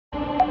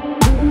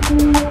Don't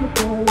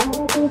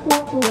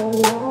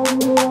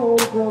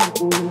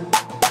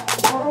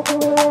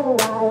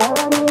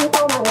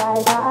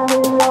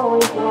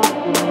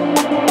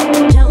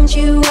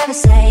you ever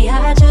say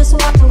I just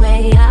walked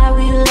away, I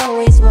will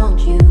always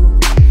want you.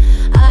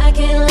 I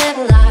can't let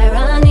a lie,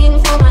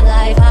 running for my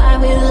life, I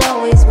will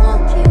always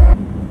want you.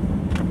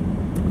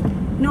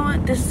 You know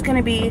what? This is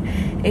gonna be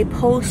a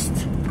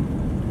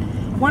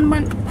 1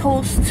 month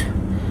post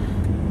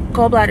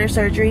gallbladder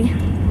surgery,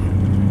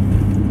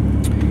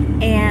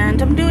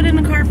 and I'm doing it in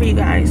the car for you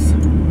guys.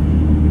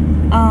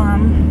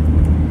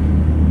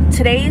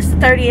 Today is the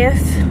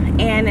 30th,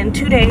 and in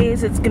 2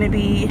 days it's gonna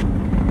be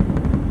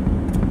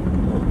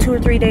 2 or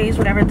 3 days,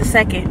 whatever. The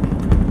 2nd,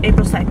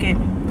 April 2nd,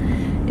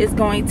 is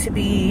going to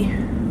be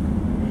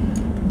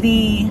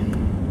the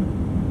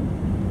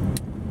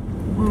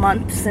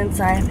month since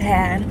I've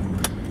had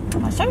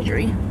my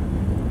surgery.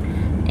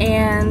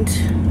 And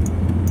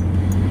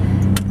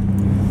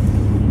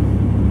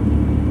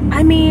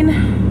I mean,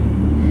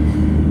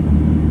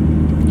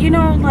 you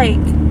know, like,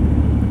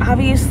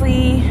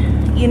 obviously,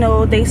 you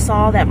know, they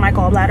saw that my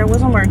gallbladder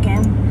wasn't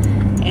working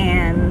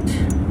and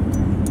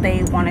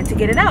they wanted to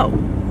get it out.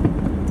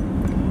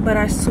 But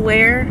I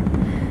swear,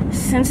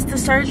 since the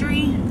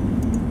surgery,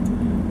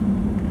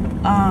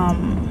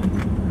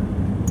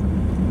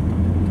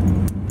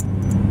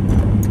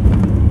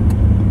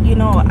 you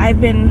know, I've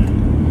been,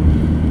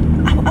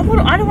 I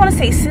don't want to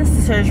say since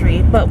the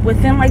surgery, but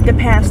within like the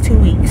past 2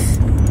 weeks,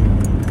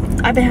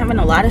 I've been having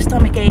a lot of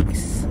stomach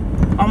aches.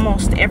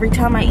 Almost every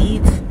time I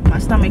eat, my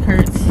stomach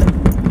hurts.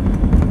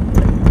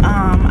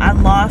 I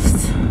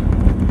lost,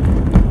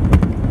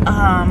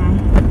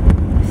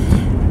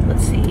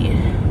 let's see,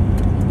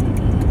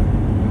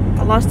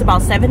 I lost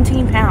about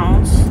 17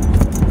 pounds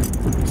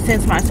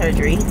since my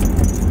surgery.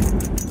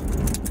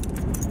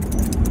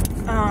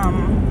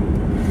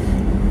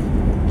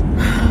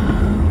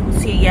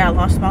 See, yeah, I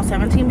lost about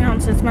 17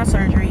 pounds since my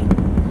surgery.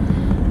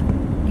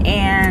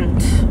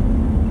 And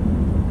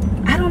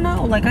I don't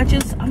know, like,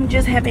 I'm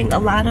just having a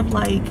lot of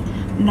like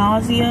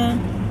nausea.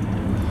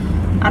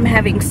 I'm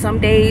having some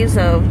days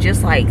of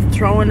just like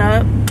throwing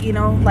up, you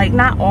know, like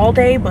not all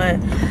day, but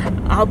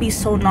I'll be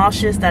so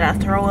nauseous that I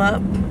throw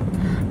up.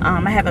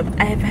 I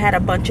have had a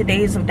bunch of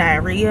days of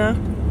diarrhea.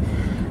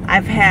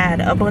 I've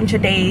had a bunch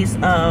of days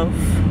of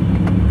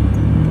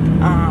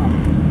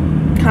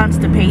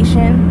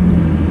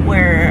constipation,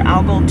 where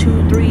I'll go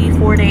 2, 3,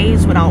 4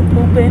 days without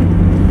pooping.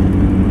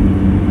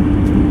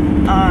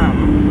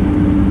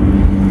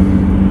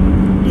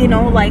 You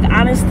know, like,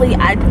 honestly,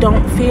 I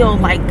don't feel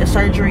like the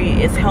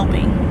surgery is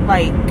helping.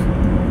 Like,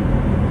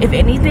 if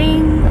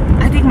anything,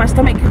 I think my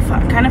stomach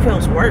kind of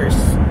feels worse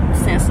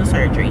since the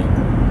surgery.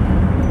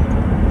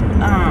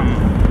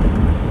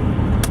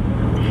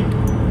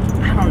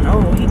 I don't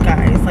know, you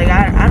guys. Like,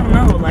 I don't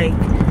know. Like,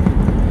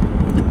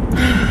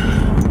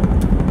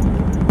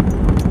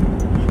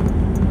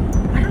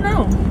 I don't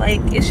know.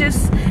 Like,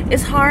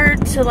 it's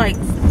hard to, like,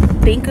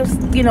 think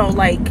of, you know,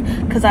 like,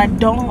 because I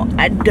don't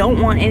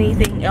want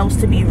anything else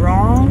to be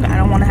wrong. I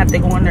don't want to have to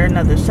go under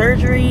another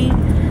surgery,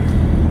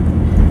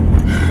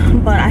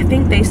 but I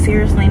think they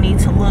seriously need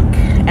to look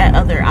at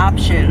other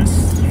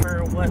options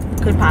for what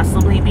could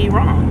possibly be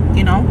wrong,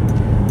 you know,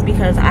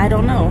 because I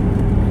don't know.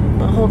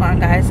 But hold on,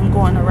 guys, I'm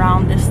going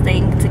around this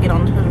thing to get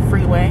onto the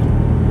freeway.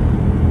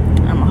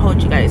 I'm gonna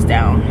hold you guys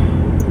down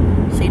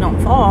so you don't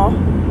fall.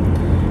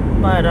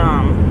 But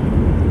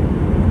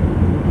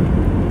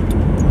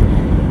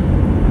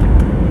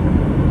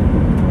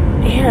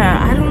yeah,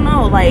 I don't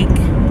know, like,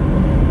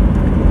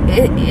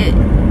 it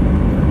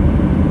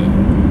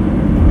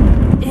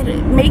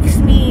makes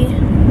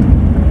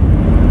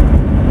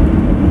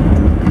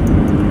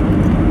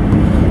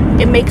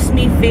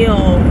me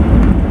feel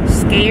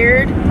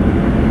scared.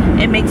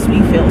 It makes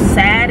me feel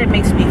sad. It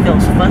makes me feel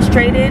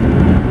frustrated,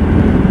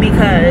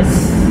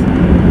 because,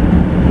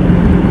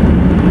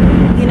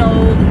 you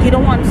know, you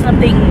don't want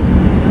something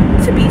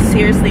to be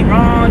seriously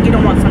wrong. You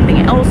don't want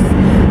something else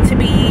to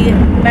be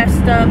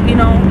messed up, you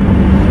know.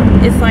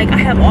 It's like I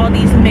have all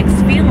these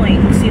mixed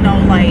feelings, you know,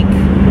 like,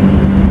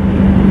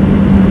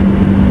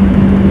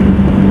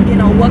 you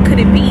know, what could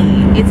it be?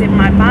 Is it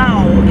my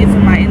bowel? Is it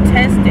my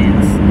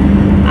intestines?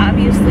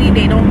 Obviously,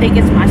 they don't think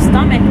it's my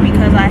stomach,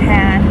 because I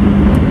had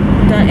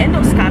the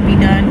endoscopy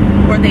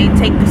done, where they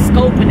take the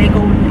scope and they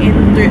go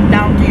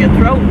down through your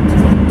throat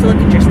to look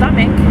at your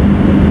stomach.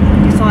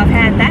 So I've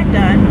had that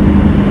done,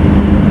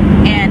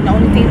 and the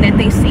only thing that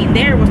they seen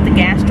there was the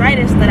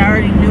gastritis that I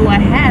already knew I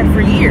had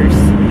for years,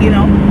 you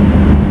know.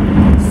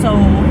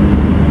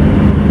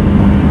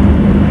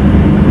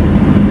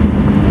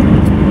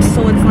 So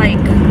it's like,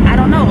 I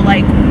don't know,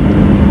 like,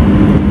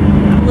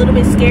 I'm a little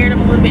bit scared,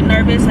 I'm a little bit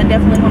nervous. I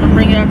definitely want to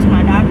bring it up to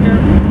my doctor.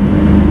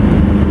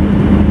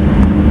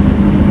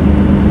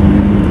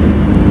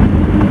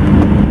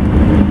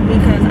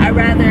 Because I'd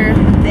rather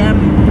them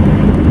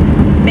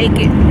make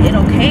it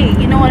okay,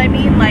 you know what I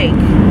mean? Like,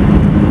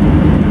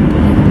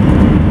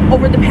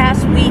 over the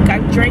past week,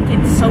 I've drank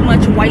so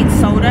much white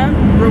soda,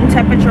 room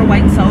temperature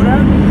white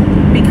soda,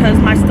 because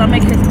my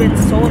stomach has been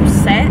so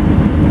upset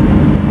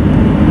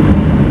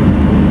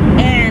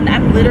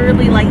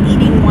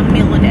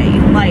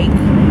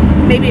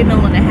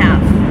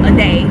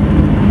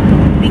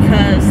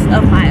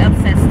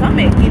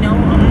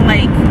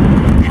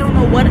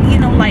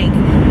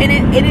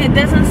it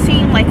doesn't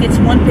seem like it's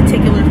one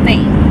particular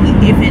thing,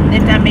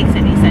 if that makes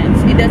any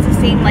sense. It doesn't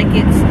seem like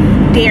it's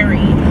dairy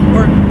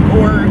or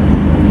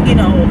you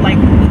know, like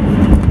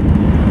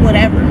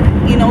whatever,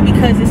 you know,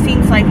 because it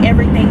seems like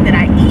everything that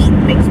I eat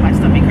makes my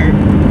stomach hurt.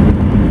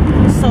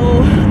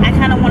 So I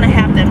kind of want to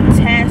have them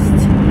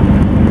test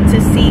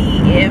to see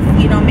if,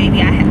 you know,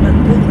 maybe I have a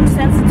gluten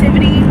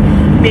sensitivity.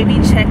 Maybe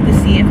check to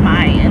see if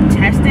my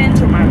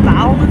intestines or my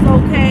bowel is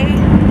okay.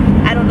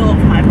 I don't know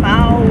if my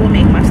bowel will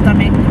make my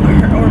stomach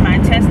hurt or my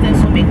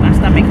intestines will make my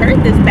stomach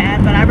hurt this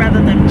bad, but I'd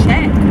rather them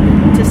check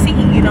to see,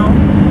 you know.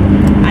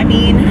 I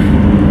mean,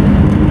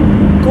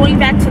 going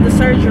back to the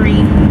surgery,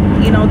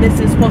 you know, this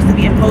is supposed to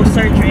be a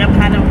post-surgery. I'm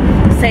kind of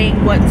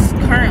saying what's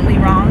currently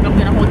wrong. I'm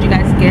going to hold you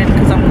guys again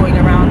because I'm going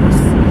around this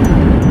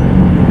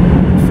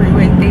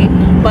freeway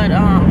thing. But,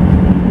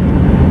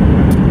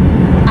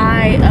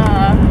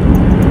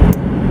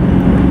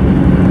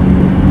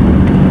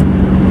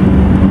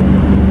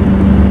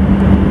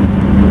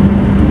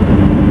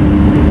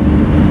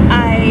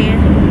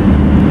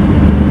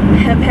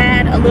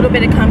 little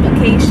bit of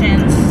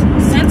complications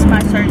since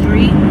my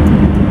surgery.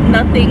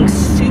 Nothing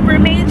super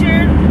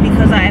major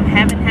because I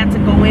haven't had to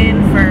go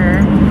in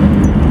for,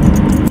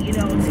 you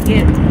know, to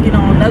get, you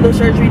know, another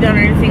surgery done or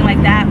anything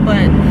like that.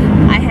 But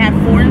I had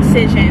 4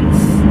 incisions,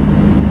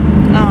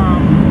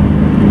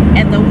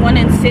 and the one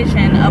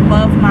incision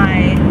above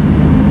my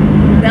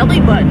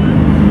belly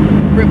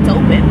button ripped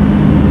open.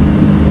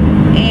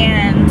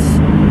 And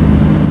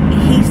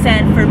he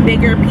said for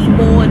bigger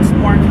people it's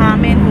more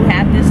common who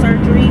had this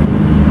surgery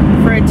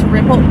for it to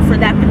rip open, for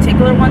that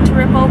particular one to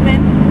rip open.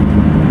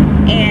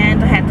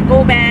 And I had to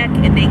go back,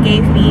 and they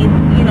gave me,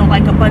 you know,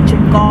 like a bunch of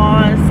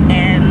gauze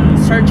and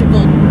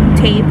surgical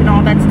tape and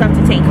all that stuff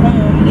to take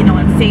home, you know,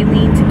 and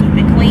saline to keep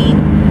it clean,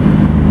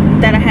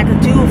 that I had to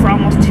do for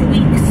almost 2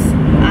 weeks.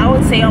 I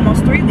would say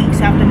almost 3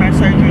 weeks after my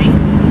surgery.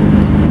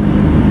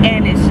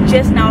 And it's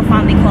just now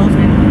finally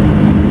closing.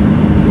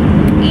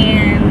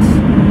 And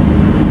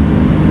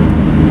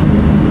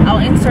I'll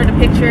insert a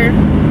picture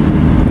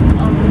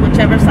on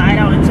whichever side.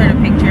 I'll insert a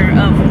picture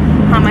of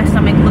how my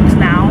stomach looks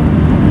now.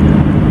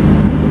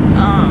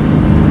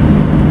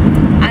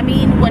 I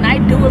mean, when I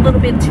do a little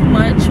bit too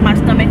much, my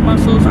stomach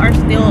muscles are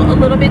still a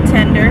little bit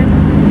tender.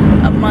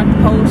 A month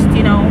post,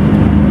 you know,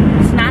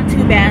 it's not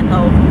too bad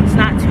though. It's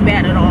not too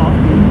bad at all.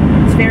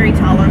 It's very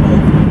tolerable,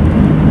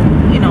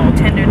 you know,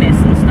 tenderness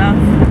and stuff.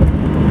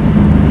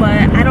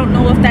 But I don't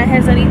know if that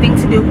has anything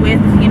to do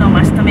with, you know,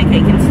 my stomach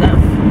ache and stuff.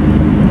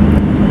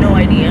 No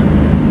idea.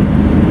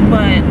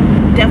 But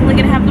definitely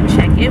gonna have them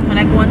check it when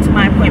I go into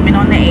my appointment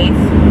on the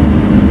 8th.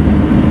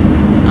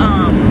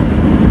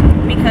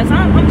 Because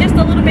I'm just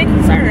a little bit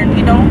concerned,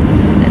 you know,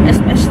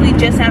 especially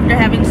just after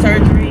having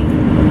surgery,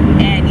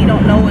 and you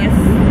don't know if,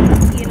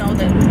 you know,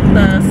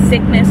 the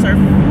sicknesses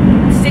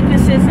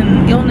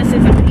and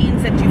illnesses and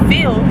pains that you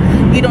feel,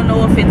 you don't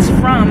know if it's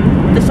from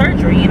the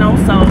surgery, you know.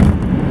 So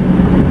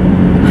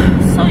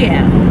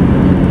yeah,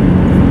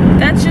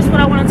 that's just what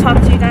I want to talk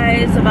to you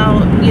guys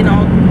about, you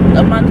know,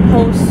 a month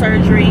post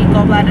surgery,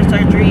 gallbladder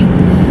surgery.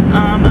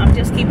 I'm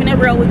just keeping it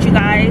real with you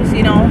guys,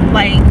 you know,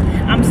 like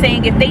I'm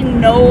saying,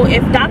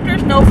 if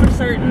doctors know for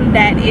certain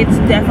that it's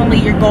definitely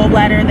your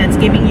gallbladder that's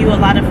giving you a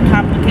lot of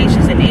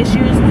complications and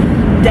issues,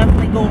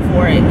 definitely go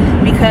for it,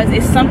 because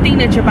it's something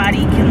that your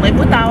body can live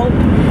without.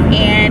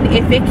 And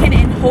if it can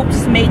in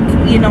hopes make,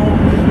 you know,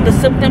 the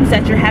symptoms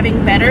that you're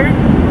having better,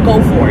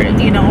 go for it,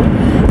 you know.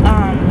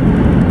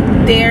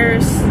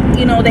 There's,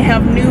 you know, they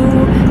have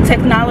new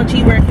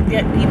technology where it can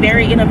be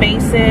very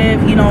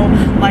invasive, you know,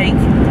 like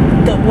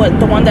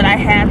the one that I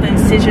had, the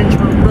incisions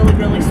were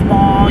really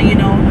small, you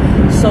know,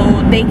 so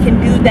they can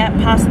do that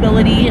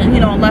possibility, you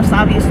know, unless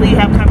obviously you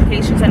have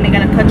complications and they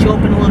gotta cut you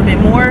open a little bit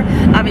more.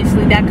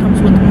 Obviously that comes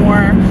with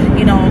more,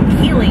 you know,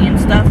 healing and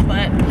stuff.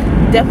 But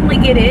definitely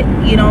get it,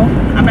 you know.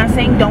 I'm not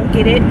saying don't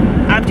get it.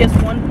 I'm just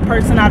one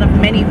person out of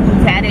many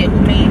who've had it,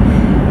 who may,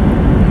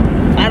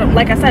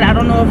 like I said, I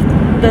don't know if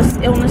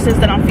the illnesses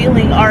that I'm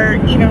feeling are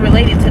even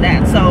related to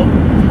that. So,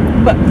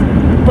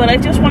 but I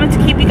just wanted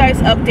to keep you guys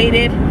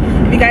updated.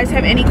 If you guys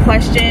have any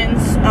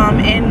questions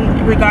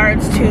in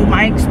regards to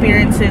my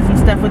experiences and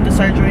stuff with the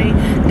surgery,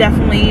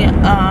 definitely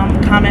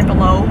comment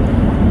below.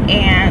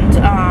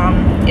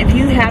 And if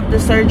you have the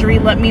surgery,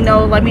 let me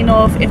know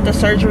if the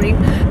surgery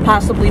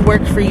possibly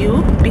worked for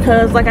you,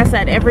 because like I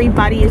said,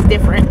 everybody is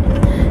different,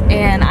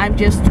 and I'm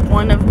just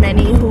one of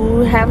many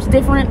who has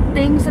different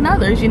things than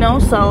others, you know.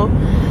 So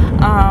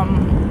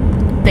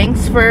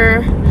thanks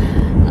for,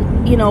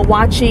 you know,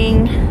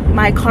 watching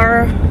my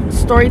car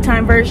story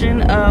time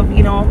version of,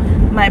 you know,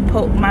 my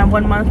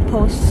 1 month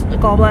post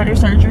gallbladder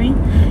surgery.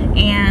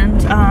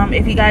 And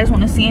if you guys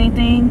want to see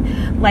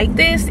anything like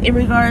this in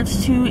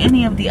regards to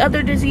any of the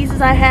other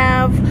diseases I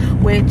have,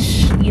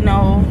 which, you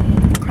know,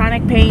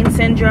 chronic pain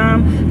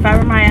syndrome,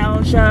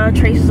 fibromyalgia,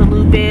 traces of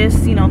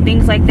lupus, you know,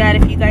 things like that,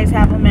 if you guys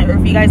have them, or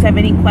if you guys have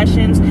any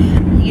questions,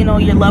 you know,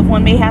 your loved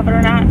one may have it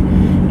or not,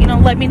 you know,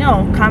 let me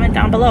know. Comment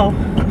down below.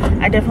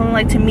 I definitely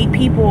like to meet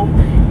people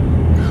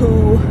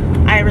who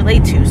I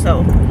relate to.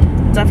 So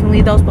definitely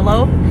leave those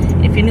below.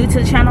 If you're new to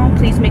the channel,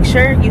 please make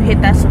sure you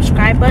hit that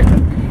subscribe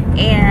button,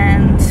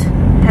 and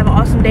have an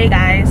awesome day,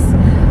 guys.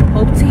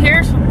 Hope to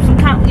hear some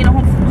you know,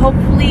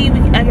 hopefully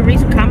I can read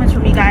some comments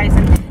from you guys.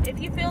 And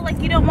if you feel like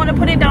you don't want to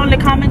put it down in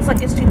the comments,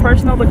 like it's too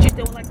personal, but you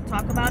still would like to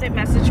talk about it,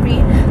 message me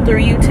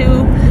through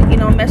YouTube. You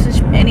know,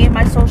 message any of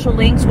my social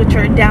links, which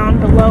are down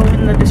below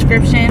in the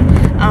description.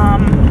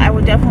 I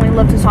would definitely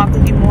love to talk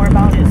with you more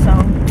about it. So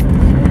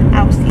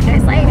I will see you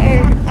guys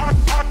later.